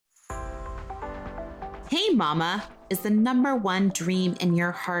Hey mama, is the number one dream in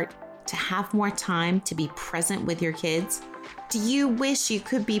your heart to have more time to be present with your kids? Do you wish you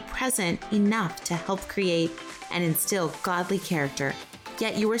could be present enough to help create and instill godly character,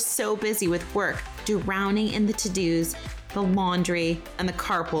 yet you are so busy with work, drowning in the to-dos, the laundry, and the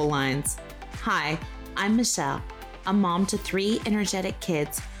carpool lines? Hi, I'm Michelle, a mom to 3 energetic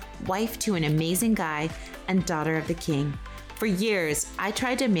kids, wife to an amazing guy, and daughter of the king. For years, I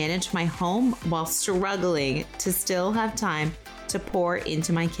tried to manage my home while struggling to still have time to pour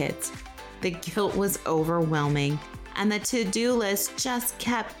into my kids. The guilt was overwhelming, and the to-do list just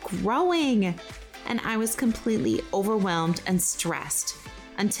kept growing. And I was completely overwhelmed and stressed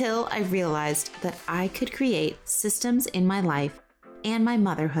until I realized that I could create systems in my life and my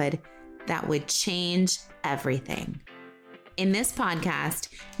motherhood that would change everything. In this podcast,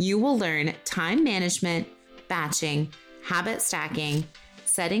 you will learn time management, batching, habit stacking,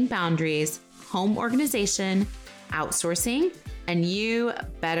 setting boundaries, home organization, outsourcing, and you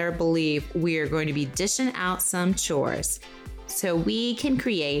better believe we are going to be dishing out some chores so we can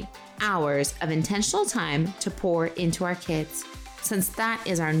create hours of intentional time to pour into our kids, since that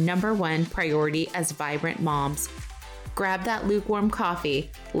is our number one priority as vibrant moms. Grab that lukewarm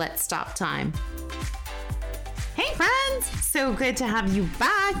coffee. Let's stop time. Hey friends, so good to have you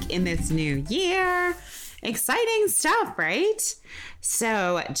back in this new year. Exciting stuff, right?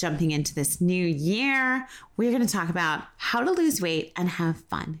 So jumping into this new year, we're going to talk about how to lose weight and have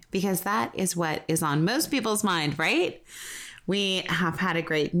fun, because that is what is on most people's mind, right? We have had a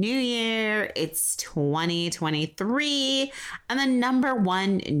great new year. It's 2023. And the number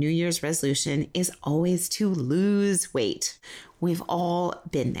one New Year's resolution is always to lose weight. We've all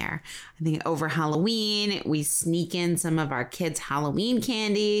been there. I think over Halloween, we sneak in some of our kids' Halloween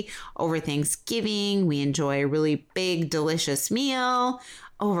candy. Over Thanksgiving, we enjoy a really big, delicious meal.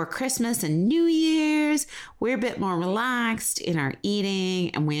 Over Christmas and New Year's, we're a bit more relaxed in our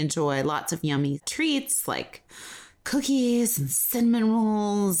eating, and we enjoy lots of yummy treats like cookies and cinnamon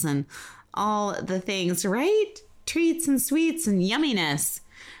rolls and all the things, right? Treats and sweets and yumminess.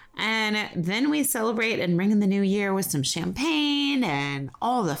 And then we celebrate and ring in the new year with some champagne and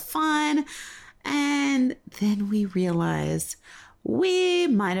all the fun. And then we realize we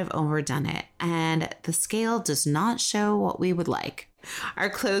might have overdone it, and the scale does not show what we would like. Our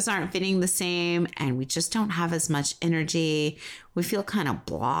clothes aren't fitting the same, and we just don't have as much energy. We feel kind of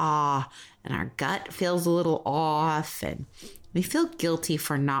blah, and our gut feels a little off, and we feel guilty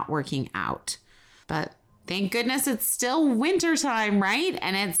for not working out. But thank goodness it's still winter time, right?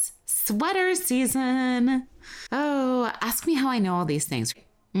 And it's sweater season. Oh, ask me how I know all these things.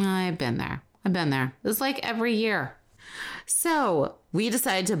 I've been there. It's like every year. So we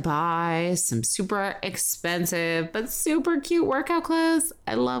decided to buy some super expensive but super cute workout clothes.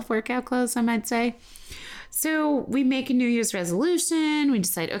 I love workout clothes, I might say. So we make a New Year's resolution. We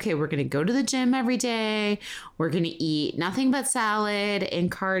decide, okay, we're going to go to the gym every day. We're going to eat nothing but salad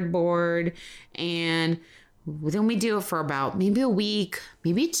and cardboard. And then we do it for about maybe a week,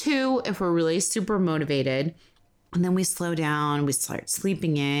 maybe 2 if we're really super motivated. And then we slow down. We start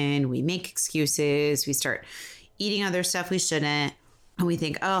sleeping in. We make excuses. We start eating other stuff we shouldn't. And we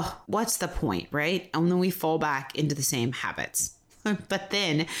think, oh, what's the point, right? And then we fall back into the same habits. But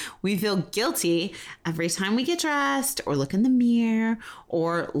then we feel guilty every time we get dressed or look in the mirror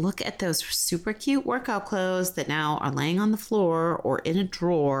or look at those super cute workout clothes that now are laying on the floor or in a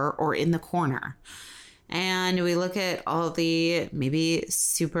drawer or in the corner. And we look at all the maybe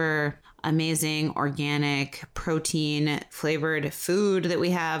super amazing organic protein flavored food that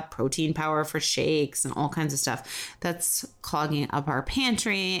we have, protein power for shakes and all kinds of stuff that's clogging up our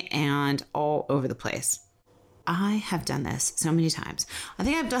pantry and all over the place. I have done this so many times. I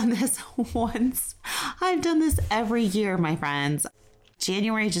think I've done this once. I've done this every year, my friends.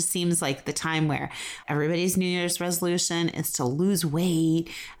 January just seems like the time where everybody's New Year's resolution is to lose weight.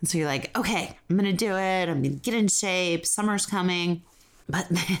 And so you're like, okay, I'm going to do it. I'm going to get in shape. Summer's coming. But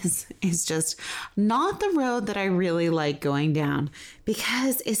this is just not the road that I really like going down,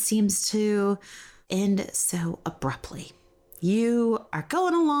 because it seems to end so abruptly. You are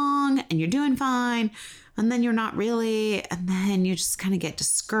going along and you're doing fine, and then you're not really, and then you just kind of get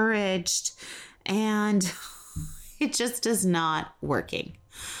discouraged, and it just is not working.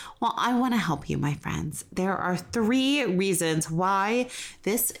 Well, I want to help you, my friends. There are 3 reasons why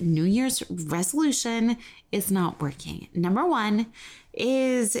this New Year's resolution is not working. Number 1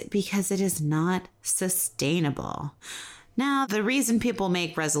 is because it is not sustainable. Now, the reason people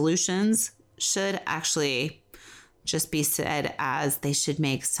make resolutions should actually just be said as they should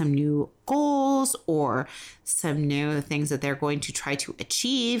make some new goals or some new things that they're going to try to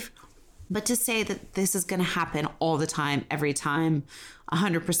achieve. But to say that this is going to happen all the time, every time,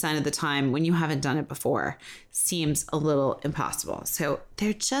 100% of the time when you haven't done it before seems a little impossible. So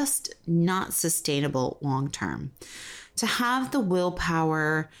they're just not sustainable long term. To have the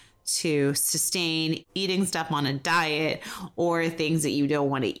willpower to sustain eating stuff on a diet or things that you don't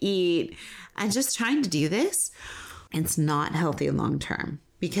want to eat and just trying to do this, it's not healthy long term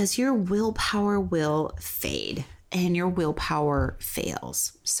because your willpower will fade. And your willpower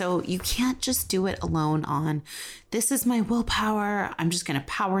fails. So you can't just do it alone on, this is my willpower. I'm just going to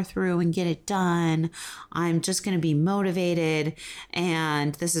power through and get it done. I'm just going to be motivated.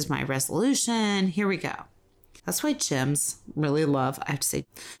 And this is my resolution. Here we go. That's why gyms really love, I have to say,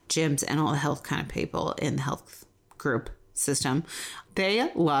 gyms and all the health kind of people in the health group system.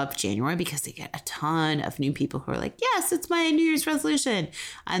 They love January because they get a ton of new people who are like, yes, it's my New Year's resolution.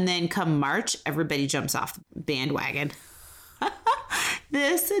 And then come March, everybody jumps off the bandwagon.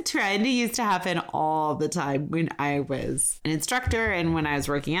 This trend used to happen all the time when I was an instructor and when I was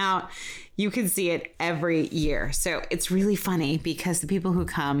working out. You can see it every year. So it's really funny because the people who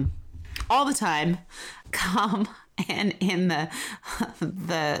come all the time come, and in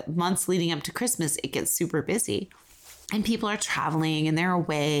the months leading up to Christmas, it gets super busy. And people are traveling and they're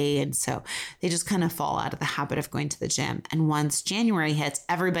away. And so they just kind of fall out of the habit of going to the gym. And once January hits,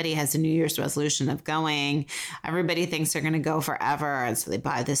 everybody has a New Year's resolution of going. Everybody thinks they're going to go forever. And so they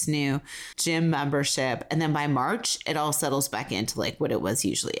buy this new gym membership. And then by March, it all settles back into like what it was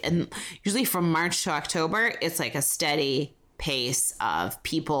usually. And usually from March to October, it's like a steady pace of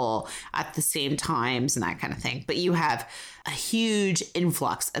people at the same times and that kind of thing. But you have a huge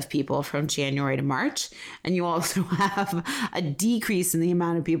influx of people from January to March. And you also have a decrease in the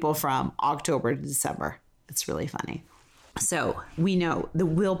amount of people from October to December. It's really funny. So we know the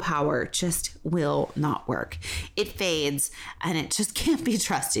willpower just will not work. It fades and it just can't be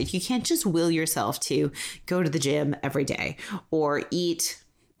trusted. You can't just will yourself to go to the gym every day or eat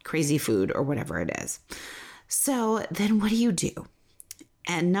crazy food or whatever it is. So then what do you do?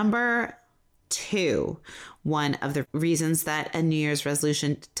 And number 2, one of the reasons that a New Year's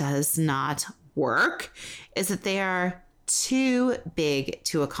resolution does not work is that they are too big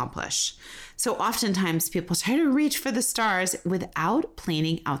to accomplish. So oftentimes people try to reach for the stars without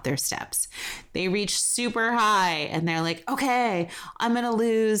planning out their steps. They reach super high and they're like, okay, I'm going to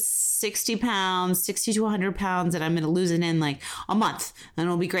lose 60 pounds, 60 to 100 pounds, and I'm going to lose it in like a month and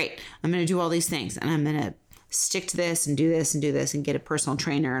it'll be great. I'm going to do all these things and I'm going to stick to this and do this and do this and get a personal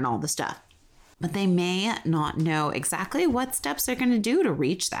trainer and all the stuff. But they may not know exactly what steps they're going to do to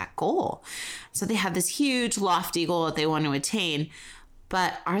reach that goal. So they have this huge lofty goal that they want to attain.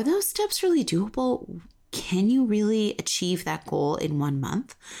 But are those steps really doable? Can you really achieve that goal in 1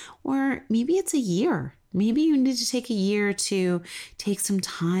 month? Or maybe it's a year. Maybe you need to take a year to take some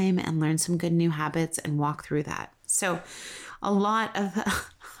time and learn some good new habits and walk through that. So a lot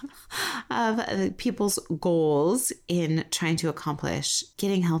of people's goals in trying to accomplish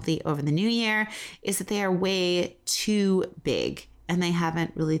getting healthy over the new year is that they are way too big and they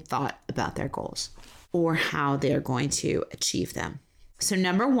haven't really thought about their goals or how they're going to achieve them. So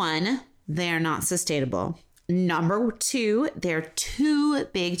number 1, they are not sustainable. Number 2, they're too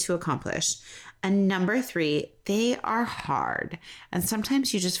big to accomplish. And number 3, they are hard. And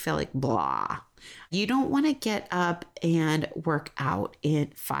sometimes you just feel like blah. You don't want to get up and work out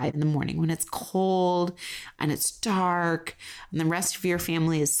at 5 a.m. when it's cold and it's dark and the rest of your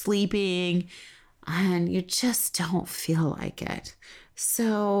family is sleeping and you just don't feel like it.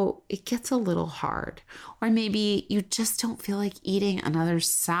 So it gets a little hard. Or maybe you just don't feel like eating another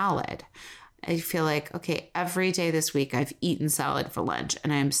salad. I feel like, okay, every day this week I've eaten salad for lunch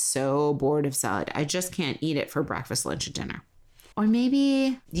and I'm so bored of salad. I just can't eat it for breakfast, lunch, and dinner. Or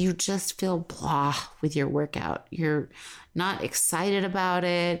maybe you just feel blah with your workout. You're not excited about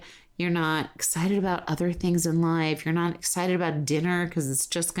it. You're not excited about other things in life. You're not excited about dinner because it's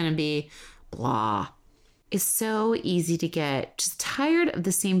just going to be blah. It's so easy to get just tired of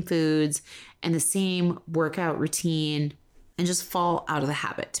the same foods and the same workout routine and just fall out of the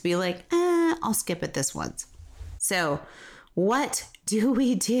habit to be like, I'll skip it this once. So what do?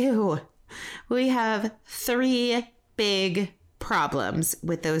 We have 3 big problems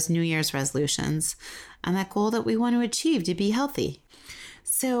with those New Year's resolutions and that goal that we want to achieve to be healthy.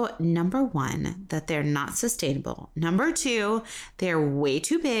 So number 1, that they're not sustainable. Number 2, they're way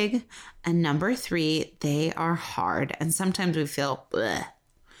too big. And number 3, they are hard. And sometimes we feel bleh.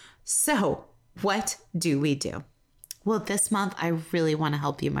 So what do? Well, this month, I really want to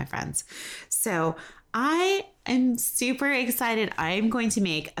help you, my friends. So I am super excited. I'm going to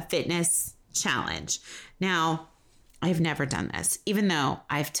make a fitness challenge. Now, I've never done this, even though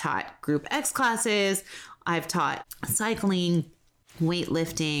I've taught group X classes, I've taught cycling,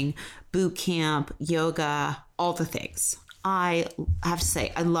 weightlifting, boot camp, yoga, all the things. I have to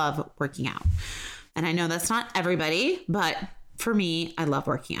say, I love working out. And I know that's not everybody, but for me, I love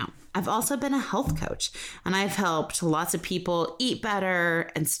working out. I've also been a health coach, and I've helped lots of people eat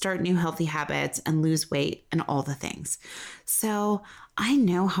better and start new healthy habits and lose weight and all the things. So I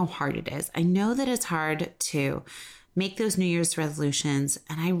know how hard it is. I know that it's hard to make those New Year's resolutions.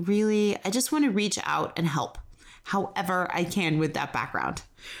 And I just want to reach out and help however I can with that background.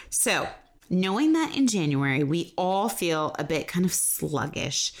 So knowing that in January, we all feel a bit kind of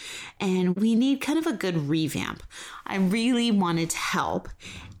sluggish and we need kind of a good revamp. I really wanted to help.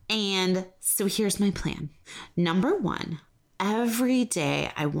 And so here's my plan. Number one, every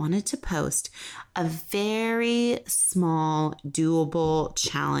day I wanted to post a very small, doable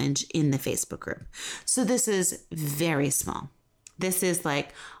challenge in the Facebook group. So this is very small. This is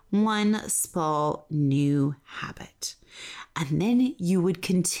like one small new habit. And then you would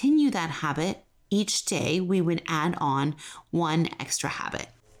continue that habit each day. We would add on one extra habit.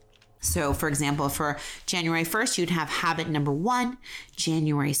 So for example, for January 1st, you'd have habit number 1.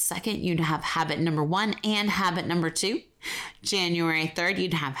 January 2nd, you'd have habit number 1 and habit number 2. January 3rd,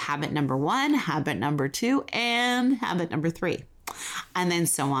 you'd have habit number 1, habit number 2, and habit number 3. And then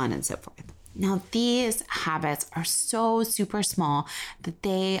so on and so forth. Now, these habits are so super small that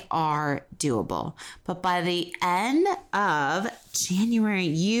they are doable. But by the end of January,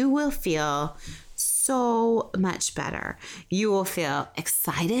 you will feel so much better. You will feel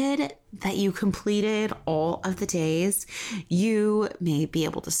excited that you completed all of the days. You may be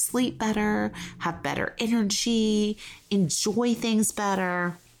able to sleep better, have better energy, enjoy things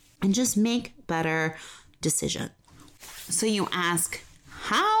better, and just make better decisions. So you ask,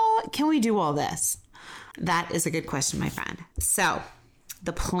 how can we do all this? That is a good question, my friend. So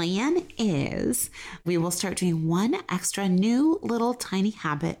the plan is we will start doing one extra new little tiny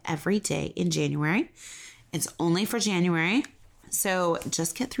habit every day in January. It's only for January. So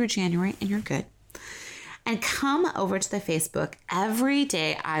just get through January and you're good. And come over to the Facebook. Every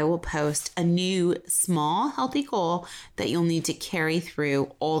day I will post a new small healthy goal that you'll need to carry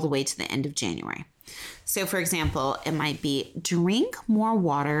through all the way to the end of January. So for example, it might be drink more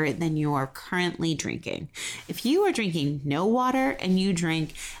water than you are currently drinking. If you are drinking no water and you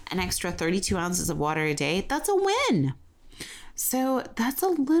drink an extra 32 ounces of water a day, that's a win. So that's a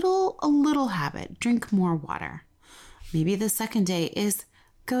little habit. Drink more water. Maybe the second day is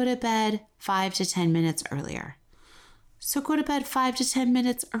go to bed 5 to 10 minutes earlier. So go to bed 5 to 10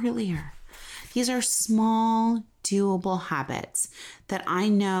 minutes earlier. These are small, doable habits that I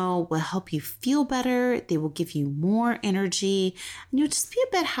know will help you feel better. They will give you more energy and you'll just be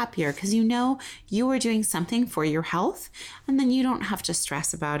a bit happier because you know you are doing something for your health and then you don't have to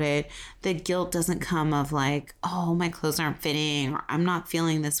stress about it. The guilt doesn't come of like, oh, my clothes aren't fitting, or I'm not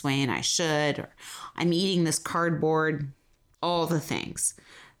feeling this way and I should, or I'm eating this cardboard, all the things.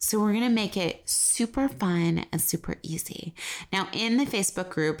 So we're going to make it super fun and super easy. Now in the Facebook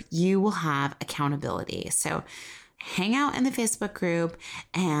group, you will have accountability. So hang out in the Facebook group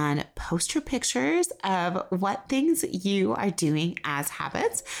and post your pictures of what things you are doing as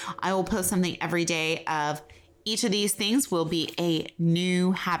habits. I will post something every day of each of these things will be a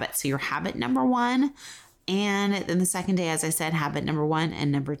new habit. So your habit number 1, and then the second day, as I said, habit number 1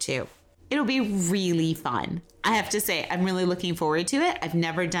 and number 2. It'll be really fun. I have to say, I'm really looking forward to it. I've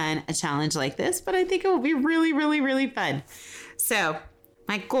never done a challenge like this, but I think it will be really, really, really fun. So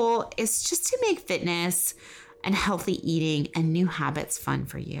my goal is just to make fitness and healthy eating and new habits fun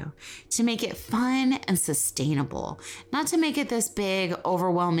for you, to make it fun and sustainable, not to make it this big,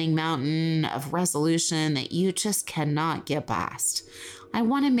 overwhelming mountain of resolution that you just cannot get past. I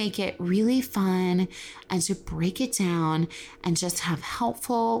want to make it really fun and to break it down and just have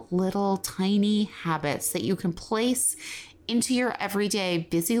helpful little tiny habits that you can place into your everyday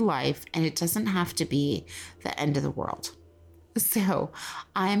busy life, and it doesn't have to be the end of the world. So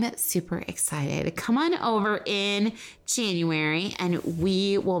I'm super excited. Come on over in January and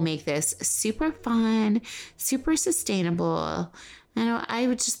we will make this super fun, super sustainable. And I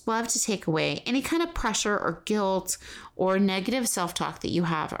would just love to take away any kind of pressure or guilt or negative self-talk that you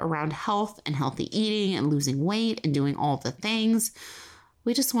have around health and healthy eating and losing weight and doing all the things.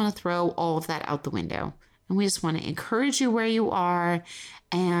 We just want to throw all of that out the window. And we just want to encourage you where you are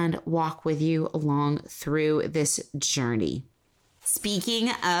and walk with you along through this journey.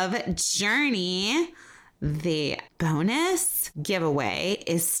 Speaking of journey, the bonus giveaway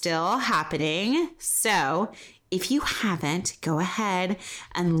is still happening. So if you haven't, go ahead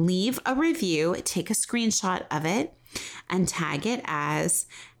and leave a review. Take a screenshot of it and tag it as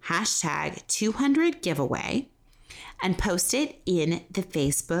 #200giveaway and post it in the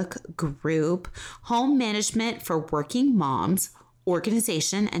Facebook group, Home Management for Working Moms,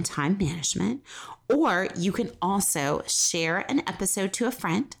 Organization and Time Management. Or you can also share an episode to a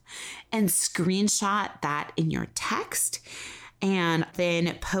friend and screenshot that in your text and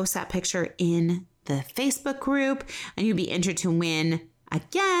then post that picture in the Facebook group, and you'll be entered to win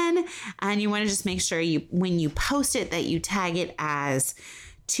again. And you want to just make sure when you post it that you tag it as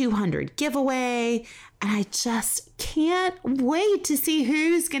 200 giveaway. And I just can't wait to see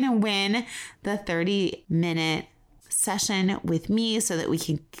who's going to win the 30-minute session with me so that we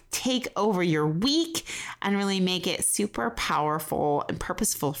can take over your week and really make it super powerful and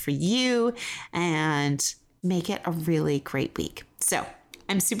purposeful for you and make it a really great week. So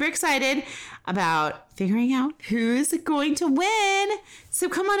I'm super excited about figuring out who's going to win. So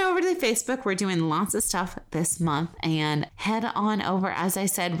come on over to the Facebook. We're doing lots of stuff this month, and head on over. As I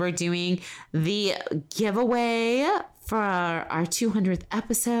said, we're doing the giveaway for our 200th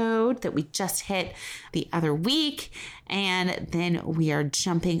episode that we just hit the other week. And then we are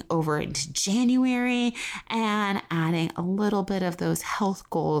jumping over into January and adding a little bit of those health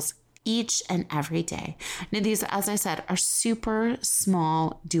goals each and every day. Now, these, as I said, are super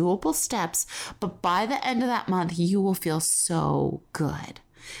small, doable steps, but by the end of that month, you will feel so good.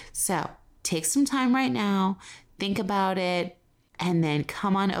 So take some time right now, think about it, and then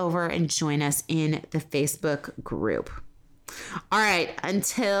come on over and join us in the Facebook group. All right,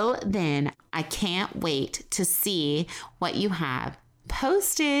 until then, I can't wait to see what you have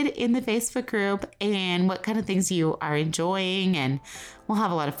posted in the Facebook group and what kind of things you are enjoying, and we'll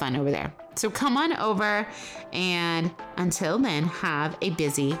have a lot of fun over there. So come on over, and until then, have a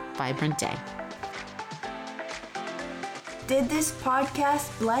busy, vibrant day. Did this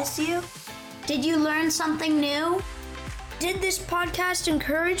podcast bless you? Did you learn something new? Did this podcast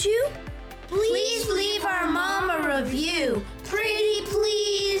encourage you? Please leave our mom a review. Pretty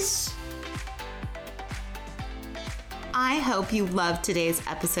please. I hope you loved today's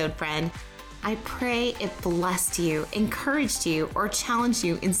episode, friend. I pray it blessed you, encouraged you, or challenged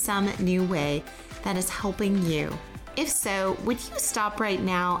you in some new way that is helping you. If so, would you stop right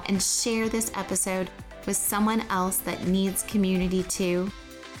now and share this episode with someone else that needs community too?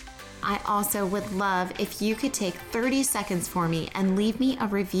 I also would love if you could take 30 seconds for me and leave me a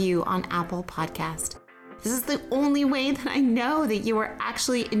review on Apple Podcast. This is the only way that I know that you are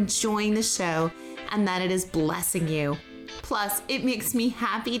actually enjoying the show and that it is blessing you. Plus, it makes me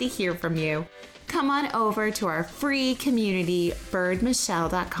happy to hear from you. Come on over to our free community,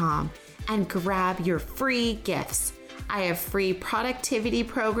 birdmichelle.com, and grab your free gifts. I have free productivity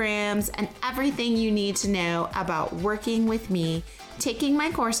programs and everything you need to know about working with me, taking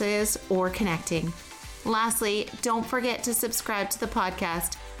my courses, or connecting. Lastly, don't forget to subscribe to the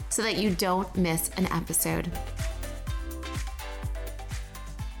podcast so that you don't miss an episode.